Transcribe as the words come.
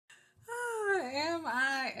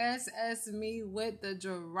Yes, it's me with the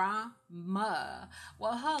drama.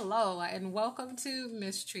 Well, hello, and welcome to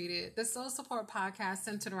Mistreated, the soul support podcast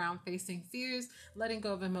centered around facing fears, letting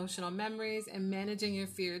go of emotional memories, and managing your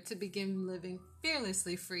fear to begin living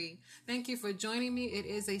fearlessly free. Thank you for joining me. It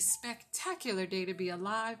is a spectacular day to be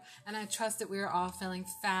alive, and I trust that we are all feeling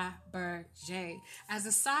Fabergé. As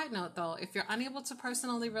a side note, though, if you're unable to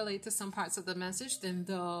personally relate to some parts of the message, then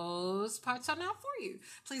those parts are not for you.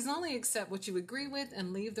 Please only accept what you agree with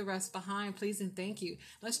and leave the rest behind, please and thank you.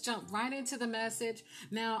 Let's jump right into the message.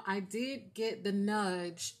 Now, I did get the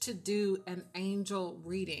nudge to do an angel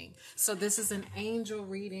reading. So this is an angel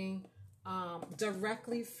reading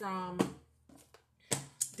directly from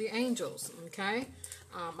the angels, okay?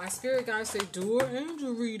 My spirit guides say, do an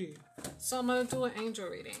angel reading. So I'm going to do an angel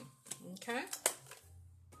reading, okay?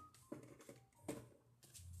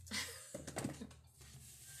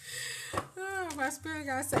 My spirit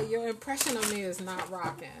guides say, your impression of me is not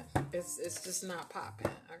rocking. It's just not popping,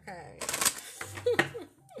 okay?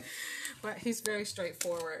 But he's very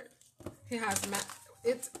straightforward. He has,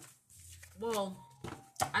 well,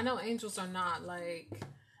 I know angels are not like,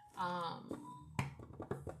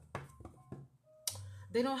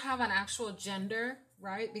 they don't have an actual gender,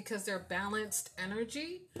 right? Because they're balanced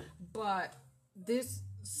energy. But this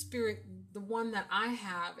spirit, the one that I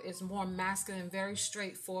have, is more masculine, very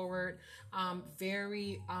straightforward,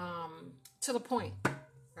 very to the point,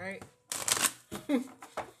 right? All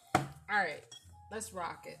right, let's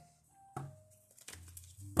rock it.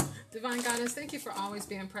 Divine Guidance, thank you for always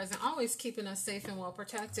being present, always keeping us safe and well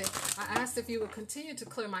protected. I ask if you would continue to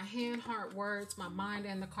clear my hand, heart, words, my mind,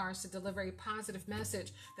 and the cards to deliver a positive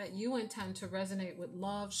message that you intend to resonate with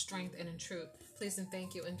love, strength, and in truth. Please and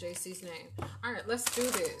thank you in JC's name. All right, let's do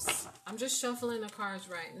this. I'm just shuffling the cards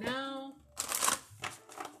right now.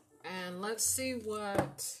 And let's see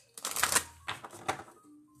what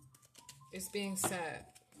is being said.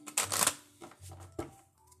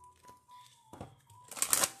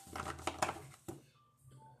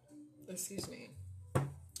 Excuse me. All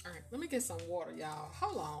right, let me get some water, y'all.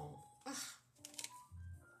 Hold on. Ugh.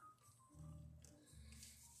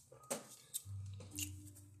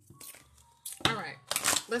 All right,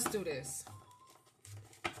 let's do this.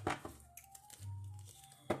 All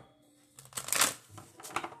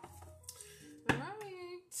right.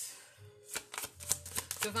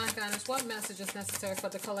 Divine Guidance, what message is necessary for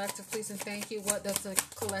the collective? Please and thank you. What does the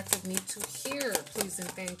collective need to hear? Please and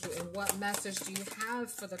thank you. And what message do you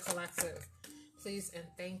have for the collective? Please and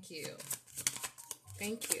thank you.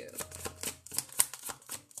 Thank you.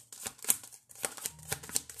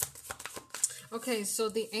 Okay, so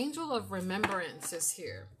the angel of remembrance is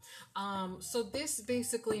here. So this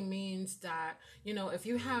basically means that, you know, if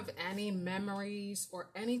you have any memories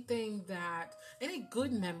or anything that, any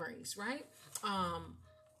good memories, right?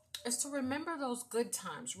 Is to remember those good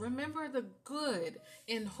times. Remember the good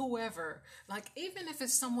in whoever, like even if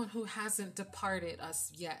it's someone who hasn't departed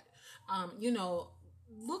us yet, you know,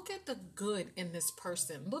 look at the good in this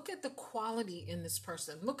person. Look at the quality in this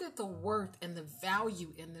person. Look at the worth and the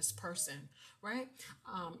value in this person, right?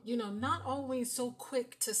 You know, not always so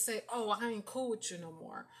quick to say, oh, I ain't cool with you no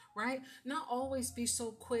more, right? Not always be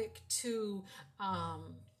so quick to,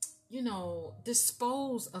 you know,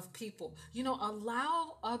 dispose of people. You know,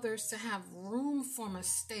 allow others to have room for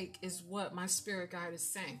mistake is what my spirit guide is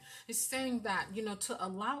saying. It's saying that, you know, to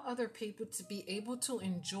allow other people to be able to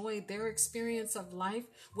enjoy their experience of life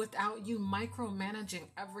without you micromanaging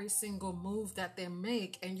every single move that they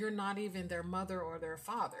make, and you're not even their mother or their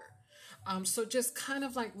father. So just kind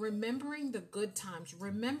of like remembering the good times.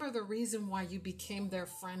 Remember the reason why you became their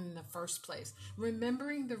friend in the first place.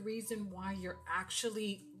 Remembering the reason why you're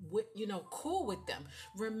actually, you know, cool with them.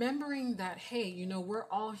 Remembering that, hey, you know, we're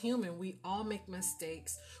all human. We all make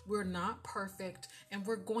mistakes. We're not perfect, and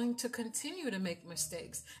we're going to continue to make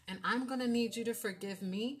mistakes. And I'm going to need you to forgive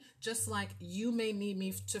me, just like you may need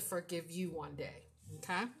me to forgive you one day.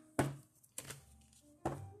 Okay?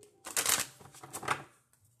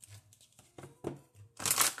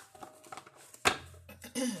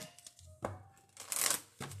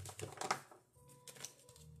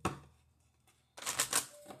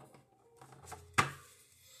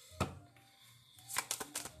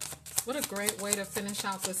 What a great way to finish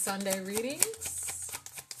out the Sunday readings.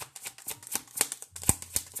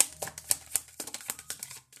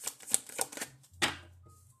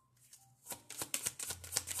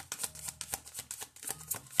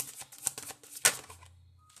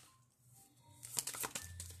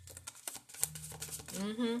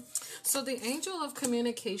 So the angel of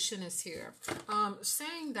communication is here,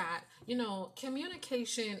 saying that,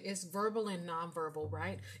 communication is verbal and nonverbal,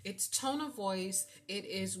 right? It's tone of voice, it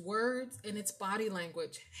is words, and it's body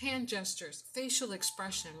language, hand gestures, facial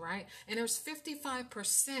expression, right? And there's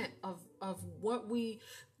 55% of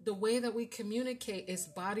the way that we communicate is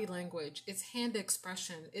body language, it's hand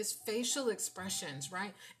expression, it's facial expressions,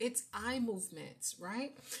 right? It's eye movements,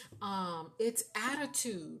 right? It's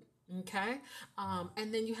attitude. Okay.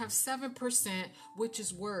 And then you have 7%, which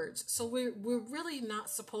is words. So we're really not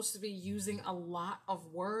supposed to be using a lot of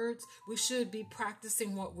words. We should be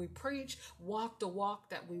practicing what we preach, walk the walk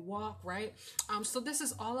that we walk, right? So this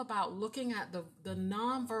is all about looking at the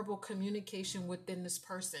nonverbal communication within this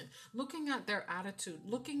person, looking at their attitude,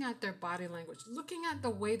 looking at their body language, looking at the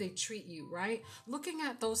way they treat you, right? Looking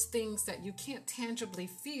at those things that you can't tangibly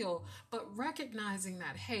feel, but recognizing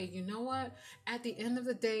that, hey, you know what? At the end of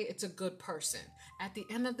the day, it's a good person. At the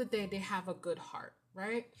end of the day, they have a good heart,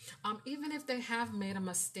 right? Even if they have made a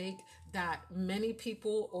mistake that many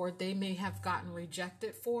people or they may have gotten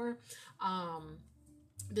rejected for,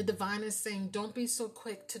 the divine is saying, don't be so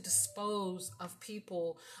quick to dispose of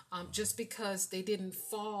people just because they didn't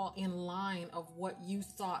fall in line of what you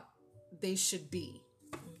thought they should be.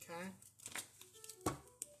 Okay.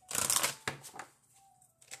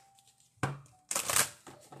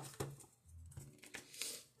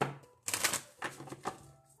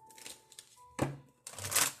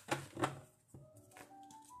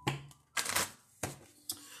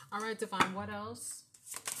 All right, divine, what else?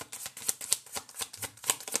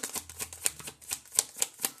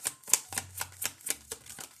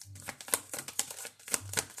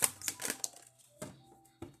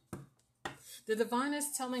 The divine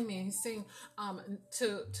is telling me, he's saying,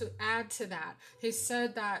 to add to that, he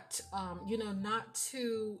said that, not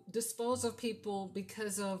to dispose of people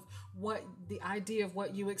because of what the idea of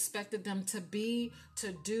what you expected them to be,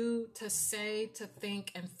 to do, to say, to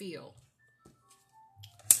think, and feel.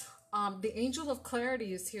 The angel of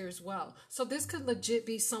clarity is here as well. So this could legit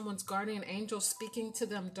be someone's guardian angel speaking to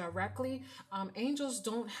them directly. Angels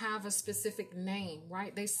don't have a specific name,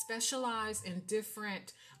 right? They specialize in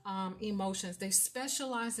different emotions. They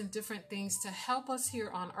specialize in different things to help us here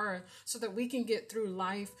on earth so that we can get through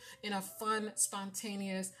life in a fun,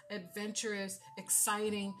 spontaneous, adventurous,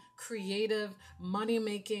 exciting, creative,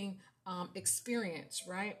 money-making, experience,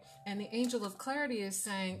 right? And the angel of clarity is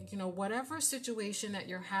saying, whatever situation that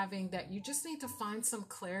you're having, that you just need to find some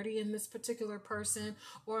clarity in this particular person,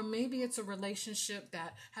 or maybe it's a relationship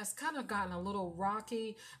that has kind of gotten a little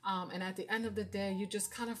rocky. And at the end of the day, you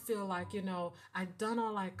just kind of feel like, I've done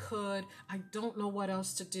all I could. I don't know what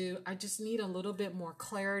else to do. I just need a little bit more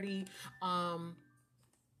clarity. On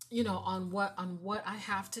what I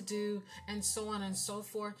have to do, and so on and so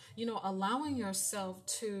forth, allowing yourself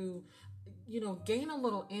to, gain a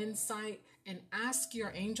little insight and ask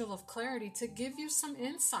your angel of clarity to give you some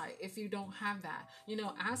insight if you don't have that.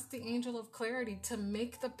 Ask the angel of clarity to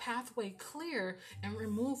make the pathway clear and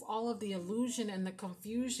remove all of the illusion and the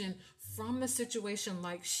confusion from the situation,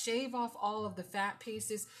 like shave off all of the fat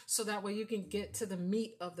pieces so that way you can get to the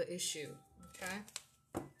meat of the issue. Okay.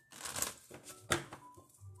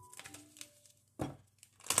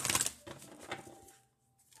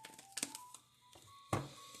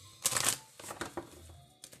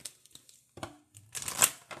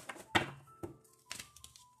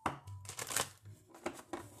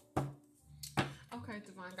 Okay,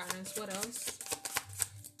 divine guidance. What else?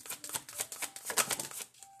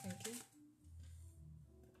 Thank you.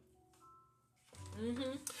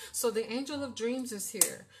 So the angel of dreams is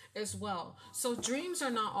here as well. So dreams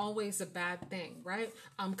are not always a bad thing, right?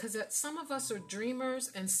 Because some of us are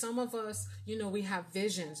dreamers, and some of us, we have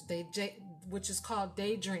visions. Which is called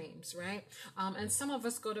daydreams, right? And some of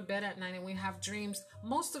us go to bed at night and we have dreams.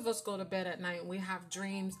 Most of us go to bed at night and we have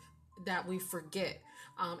dreams that we forget.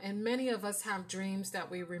 And many of us have dreams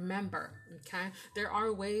that we remember. Okay. There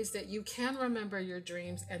are ways that you can remember your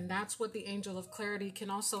dreams, and that's what the angel of clarity can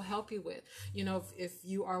also help you with. If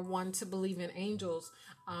you are one to believe in angels,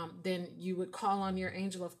 then you would call on your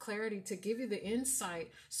angel of clarity to give you the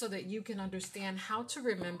insight so that you can understand how to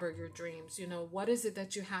remember your dreams. What is it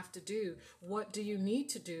that you have to do? What do you need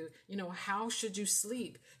to do? How should you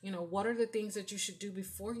sleep? What are the things that you should do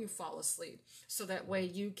before you fall asleep? So that way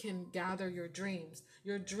you can gather your dreams.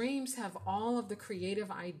 Your dreams have all of the creative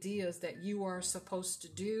ideas that you are supposed to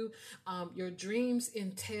do. Your dreams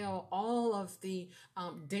entail all of the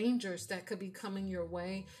dangers that could be coming your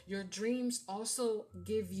way. Your dreams also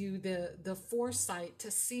give you the foresight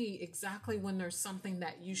to see exactly when there's something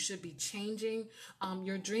that you should be changing.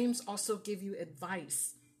 Your dreams also give you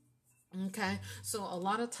advice. Okay, so a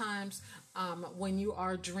lot of times when you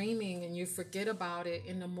are dreaming and you forget about it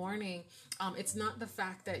in the morning, it's not the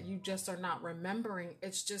fact that you just are not remembering,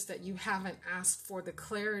 it's just that you haven't asked for the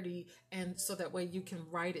clarity, and so that way you can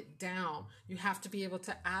write it down. You have to be able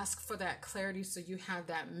to ask for that clarity so you have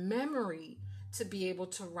that memory to be able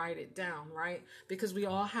to write it down, right? Because we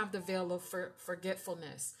all have the veil of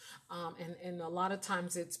forgetfulness. And a lot of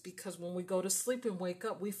times it's because when we go to sleep and wake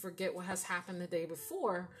up, we forget what has happened the day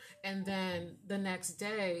before. And then the next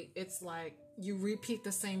day, it's like you repeat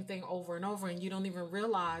the same thing over and over, and you don't even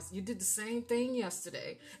realize you did the same thing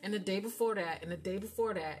yesterday, and the day before that, and the day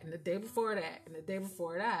before that, and the day before that, and the day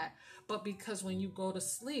before that. But because when you go to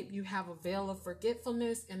sleep, you have a veil of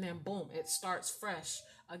forgetfulness, and then boom, it starts fresh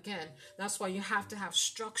again. That's why you have to have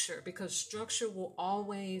structure, because structure will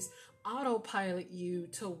always autopilot you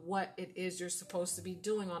to what it is you're supposed to be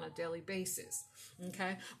doing on a daily basis.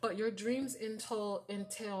 Okay, but your dreams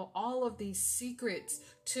entail all of these secrets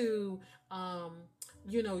to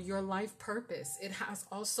your life purpose. It has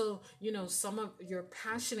also, some of your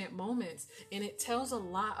passionate moments, and it tells a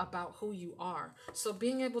lot about who you are. So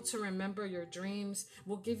being able to remember your dreams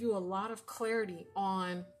will give you a lot of clarity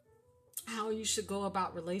on how you should go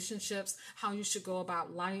about relationships, how you should go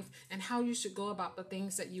about life, and how you should go about the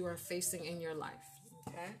things that you are facing in your life.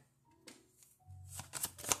 Okay.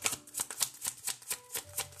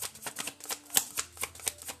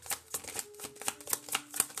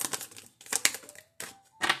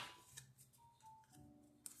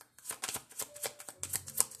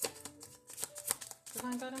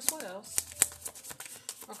 Divine guidance, what else?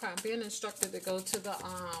 Okay, I'm being instructed to go to the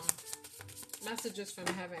messages from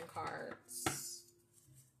heaven cards.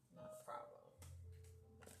 Not a problem.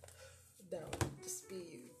 Don't just be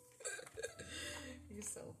you. You're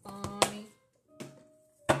so funny.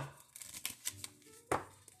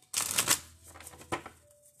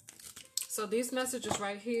 So these messages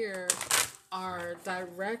right here are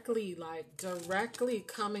directly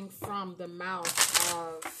coming from the mouth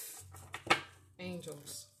of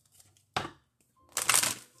angels.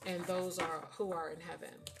 And those are who are in heaven.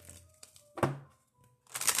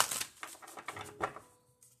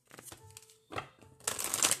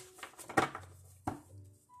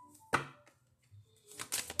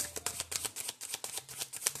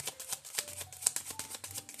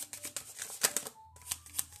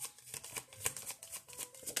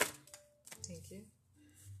 Thank you.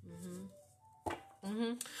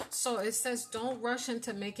 So it says, don't rush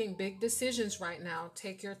into making big decisions right now.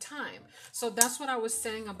 Take your time. So that's what I was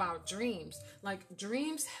saying about dreams. Like,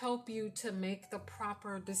 dreams help you to make the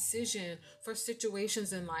proper decision for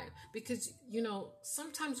situations in life. Because,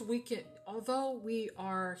 sometimes we can, although we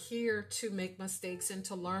are here to make mistakes and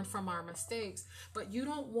to learn from our mistakes, but you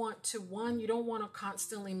don't want to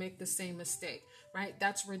constantly make the same mistake, right?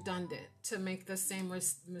 That's redundant to make the same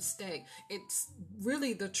mistake. It's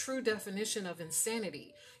really the true definition of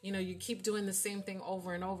insanity. You keep doing the same thing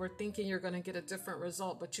over and over, thinking you're going to get a different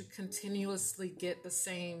result, but you continuously get the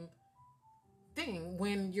same thing.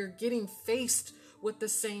 When you're getting faced with the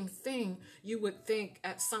same thing, you would think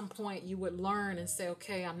at some point you would learn and say,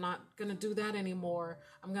 okay, I'm not going to do that anymore.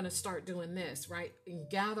 I'm going to start doing this, right? And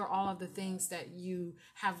gather all of the things that you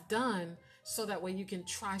have done so that way you can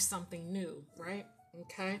try something new, right?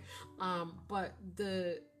 Okay. But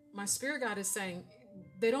my spirit guide is saying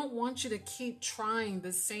they don't want you to keep trying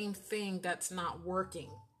the same thing that's not working.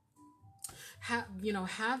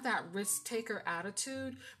 Have that risk taker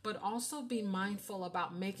attitude, but also be mindful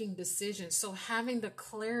about making decisions. So having the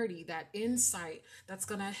clarity, that insight that's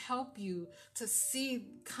going to help you to see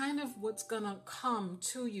kind of what's going to come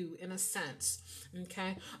to you in a sense.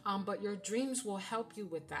 Okay. But your dreams will help you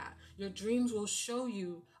with that. Your dreams will show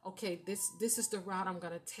you, okay, this is the route I'm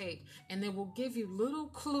going to take. And they will give you little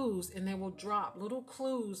clues, and they will drop little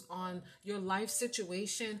clues on your life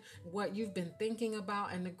situation, what you've been thinking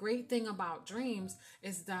about. And the great thing about dreams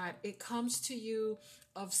is that it comes to you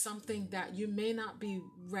of something that you may not be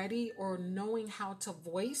ready or knowing how to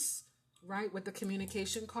voice. Right, with the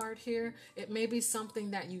communication card here, it may be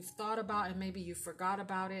something that you've thought about and maybe you forgot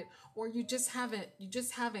about it, or you just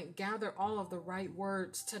haven't gathered all of the right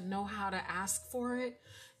words to know how to ask for it.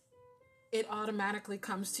 It automatically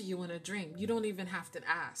comes to you in a dream. You don't even have to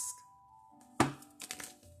ask.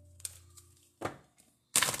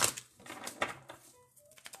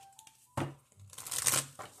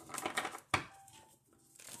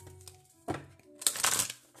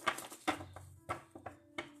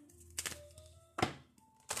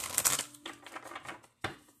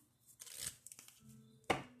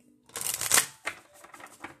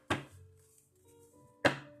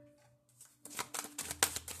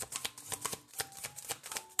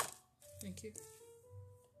 Thank you.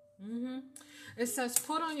 Mm-hmm. It says,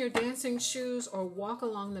 put on your dancing shoes or walk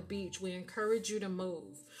along the beach. We encourage you to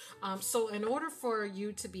move. So in order for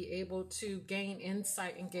you to be able to gain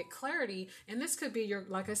insight and get clarity, and this could be your,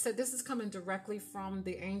 like I said, this is coming directly from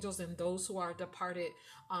the angels and those who are departed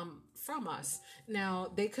from us.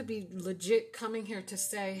 Now, they could be legit coming here to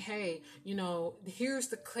say, hey, here's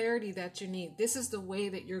the clarity that you need. This is the way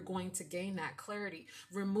that you're going to gain that clarity,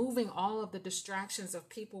 removing all of the distractions of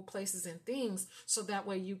people, places, and things, so that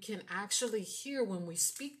way you can actually hear when we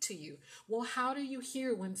speak to you. Well, how do you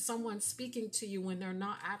hear when someone's speaking to you when they're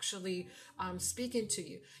not actually speaking to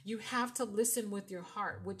you? You have to listen with your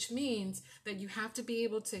heart, which means that you have to be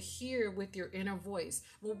able to hear with your inner voice.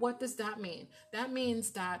 Well, what does that mean? That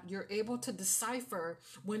means that you're able to decipher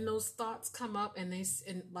when those thoughts come up and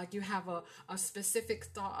like you have a specific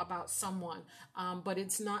thought about someone, but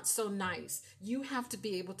it's not so nice. You have to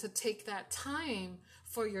be able to take that time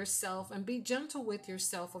for yourself and be gentle with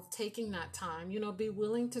yourself of taking that time. Be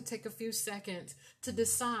willing to take a few seconds to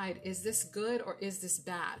decide, is this good or is this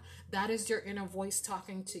bad? That is your inner voice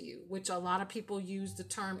talking to you, which a lot of people use the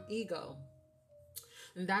term ego.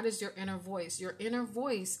 And that is your inner voice. Your inner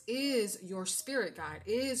voice is your spirit guide,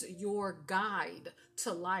 is your guide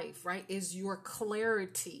to life, right? Is your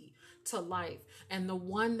clarity to life. And the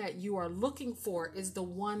one that you are looking for is the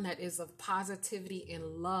one that is of positivity and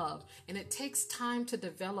love. And it takes time to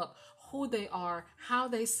develop who they are, how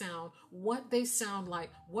they sound, what they sound like,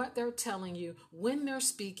 what they're telling you, when they're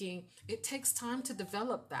speaking. It takes time to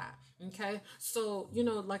develop that. Okay. So,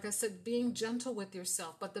 like I said, being gentle with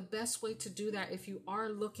yourself, but the best way to do that, if you are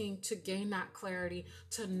looking to gain that clarity,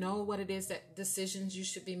 to know what it is that decisions you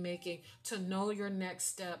should be making, to know your next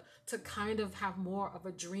step, to kind of have more of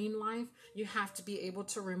a dream life, you have to be able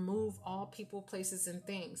to remove all people, places, and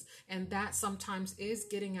things. And that sometimes is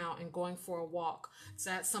getting out and going for a walk. So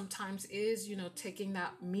that sometimes is, taking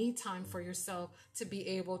that me time for yourself to be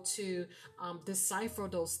able to decipher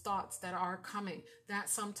those thoughts that are coming. That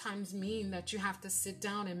sometimes mean that you have to sit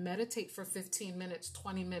down and meditate for 15 minutes,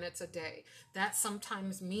 20 minutes a day. That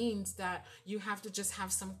sometimes means that you have to just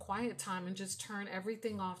have some quiet time and just turn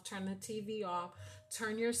everything off, turn the TV off,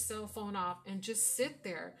 turn your cell phone off, and just sit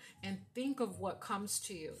there and think of what comes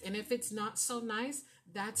to you. And if it's not so nice,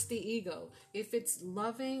 that's the ego. If it's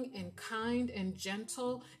loving and kind and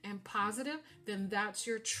gentle and positive, then that's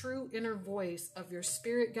your true inner voice of your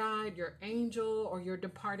spirit guide, your angel, or your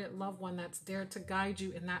departed loved one that's there to guide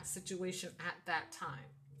you in that situation at that time.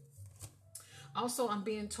 Also, I'm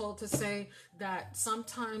being told to say that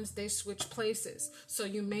sometimes they switch places. So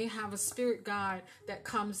you may have a spirit guide that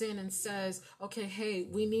comes in and says, okay, hey,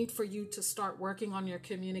 we need for you to start working on your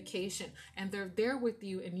communication. And they're there with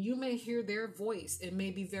you, and you may hear their voice. It may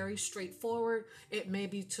be very straightforward. It may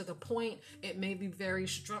be to the point. It may be very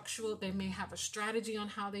structural. They may have a strategy on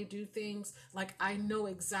how they do things. Like, I know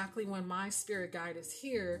exactly when my spirit guide is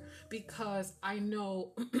here because I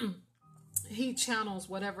know he channels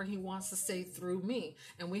whatever he wants to say through me.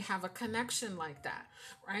 And we have a connection like that,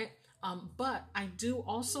 right? But I do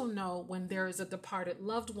also know when there is a departed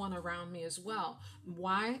loved one around me as well.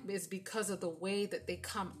 Why? It's because of the way that they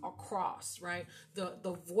come across, right?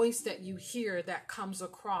 The voice that you hear that comes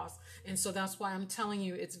across. And so that's why I'm telling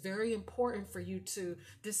you, it's very important for you to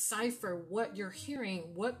decipher what you're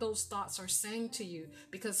hearing, what those thoughts are saying to you,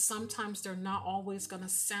 because sometimes they're not always going to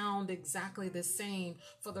sound exactly the same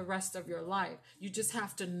for the rest of your life. You just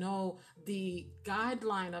have to know the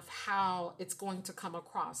guideline of how it's going to come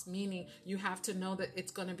across, meaning you have to know that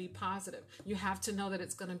it's going to be positive. You have to know that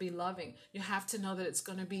it's going to be loving. You have to know that it's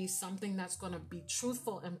going to be something that's going to be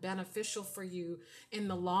truthful and beneficial for you in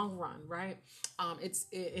the long run, right? And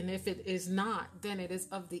if it is not, then it is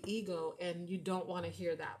of the ego, and you don't want to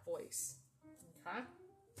hear that voice. Okay.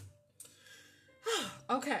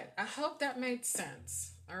 Okay. I hope that made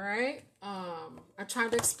sense. All right. I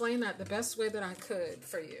tried to explain that the best way that I could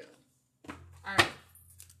for you. All right.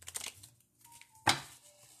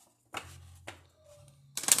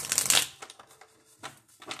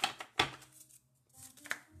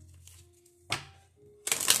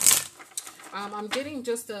 I'm getting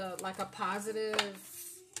just a positive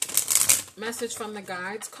message from the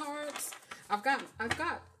guides cards. I've got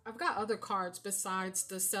other cards besides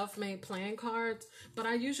the self-made plan cards, but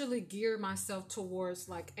I usually gear myself towards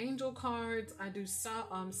like angel cards. I do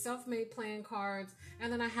self-made plan cards,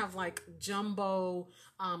 and then I have like jumbo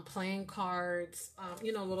playing cards,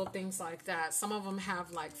 little things like that. Some of them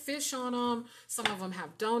have like fish on them. Some of them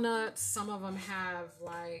have donuts. Some of them have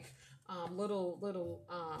like little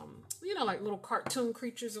like little cartoon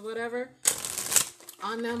creatures or whatever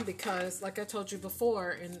on them, because like I told you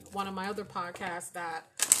before in one of my other podcasts, that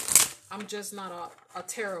I'm just not a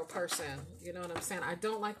tarot person. You know what I'm saying? I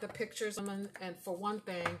don't like the pictures, and for one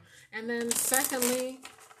thing, and then secondly,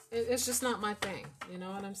 it's just not my thing. You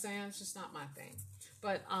know what I'm saying? It's just not my thing.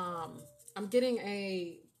 But I'm getting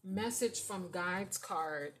a message from Guides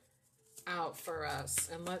card out for us,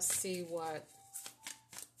 and let's see what,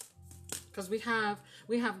 because we have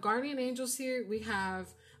guardian angels here, we have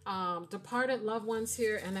departed loved ones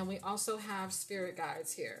here, and then we also have spirit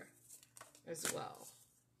guides here as well.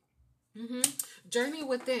 Journey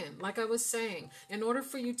within, like I was saying, in order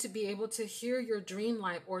for you to be able to hear your dream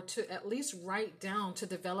life, or to at least write down, to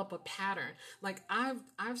develop a pattern. Like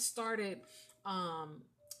I've started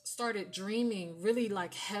dreaming, really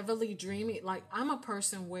like heavily dreaming. Like I'm a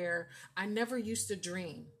person where I never used to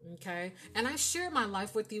dream. Okay. And I share my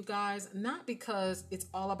life with you guys, not because it's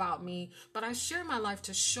all about me, but I share my life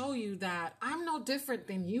to show you that I'm no different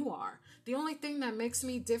than you are. The only thing that makes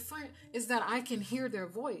me different is that I can hear their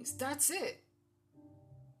voice. That's it.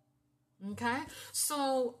 Okay.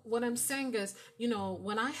 So what I'm saying is,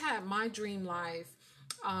 when I had my dream life,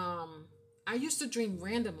 I used to dream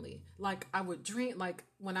randomly. Like I would dream, like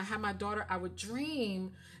when I had my daughter, I would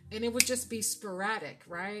dream and it would just be sporadic,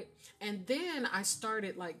 right? And then I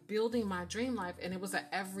started like building my dream life, and it was an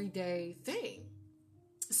everyday thing.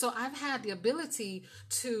 So I've had the ability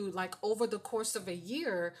to, like, over the course of a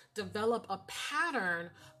year, develop a pattern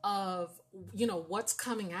of, what's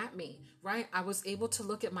coming at me, right? I was able to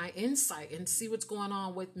look at my insight and see what's going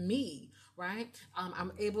on with me, right?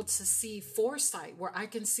 I'm able to see foresight, where I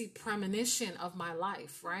can see premonition of my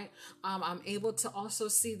life, right? I'm able to also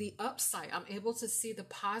see the upside. I'm able to see the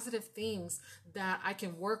positive things that I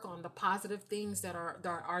can work on, the positive things that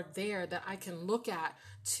are there that I can look at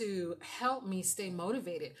to help me stay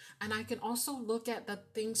motivated. And I can also look at the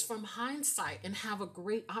things from hindsight and have a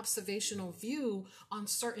great observational view on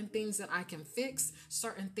certain things that I can fix,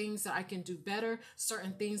 certain things that I can do better,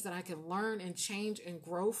 certain things that I can learn and change and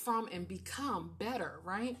grow from and become better,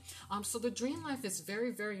 right? So the dream life is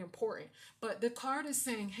very, very important. But the card is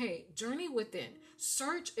saying, hey, journey within,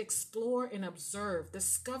 search, explore, and observe.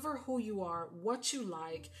 Discover who you are, what you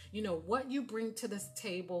like, what you bring to this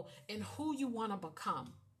table, and who you want to become.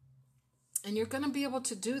 And you're going to be able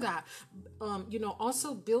to do that.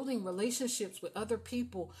 Also building relationships with other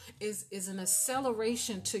people is an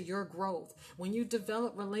acceleration to your growth. When you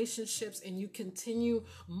develop relationships and you continue,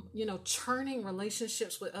 churning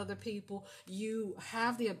relationships with other people, you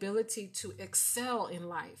have the ability to excel in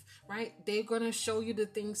life, right? They're going to show you the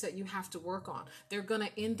things that you have to work on. They're going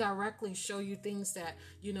to indirectly show you things that,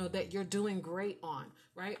 that you're doing great on,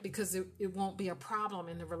 right? Because it won't be a problem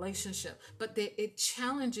in the relationship, but it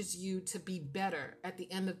challenges you to be better at the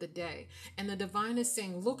end of the day. And the divine is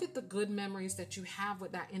saying, look at the good memories that you have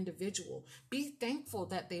with that individual. Be thankful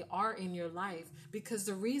that they are in your life, because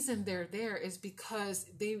the reason they're there is because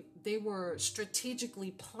they were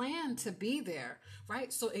strategically planned to be there,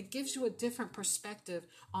 right? So it gives you a different perspective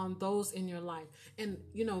on those in your life. And,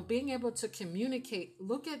 being able to communicate,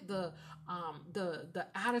 look at the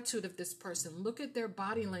attitude of this person, look at their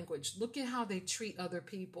body language, look at how they treat other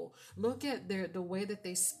people, look at the way that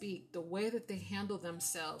they speak, the way that they handle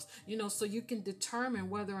themselves, so you can determine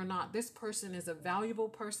whether or not this person is a valuable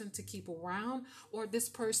person to keep around, or this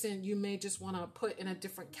person you may just want to put in a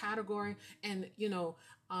different category and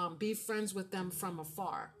be friends with them from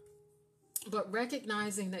afar. But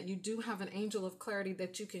recognizing that you do have an angel of clarity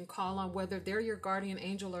that you can call on, whether they're your guardian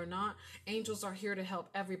angel or not. Angels are here to help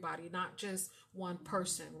everybody, not just one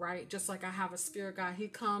person, right? Just like I have a spirit guide. He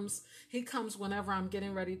comes whenever I'm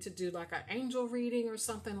getting ready to do like an angel reading or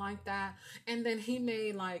something like that. And then he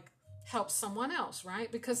may like help someone else,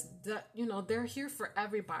 right? Because they're here for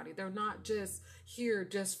everybody. They're not just here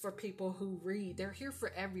just for people who read. They're here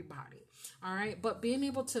for everybody. All right. But being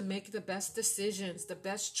able to make the best decisions, the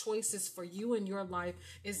best choices for you in your life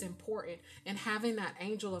is important. And having that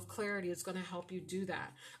angel of clarity is going to help you do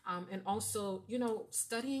that. And also,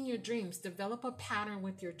 studying your dreams, develop a pattern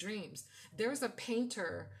with your dreams. There's a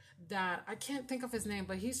painter that I can't think of his name,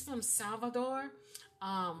 but he's from Salvador.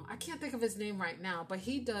 I can't think of his name right now, but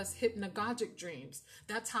he does hypnagogic dreams.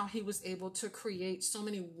 That's how he was able to create so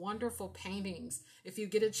many wonderful paintings. If you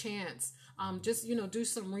get a chance, just, do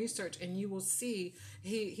some research and you will see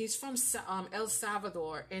he's from El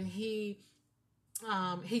Salvador, and he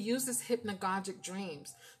uses hypnagogic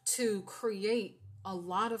dreams to create a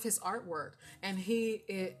lot of his artwork. And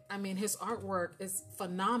his artwork is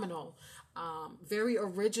phenomenal, very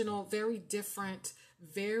original, very different,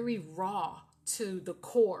 very raw to the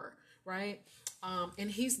core, right? And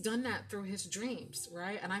he's done that through his dreams,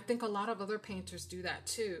 right? And I think a lot of other painters do that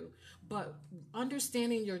too. But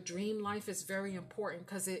understanding your dream life is very important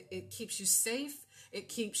because it keeps you safe, it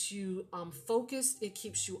keeps you focused, it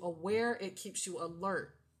keeps you aware, it keeps you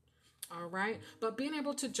alert. All right. But being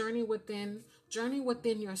able to journey within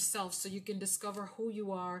yourself so you can discover who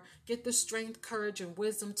you are, get the strength, courage, and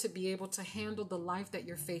wisdom to be able to handle the life that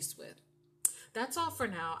you're faced with. That's all for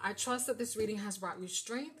now. I trust that this reading has brought you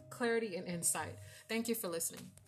strength, clarity, and insight. Thank you for listening.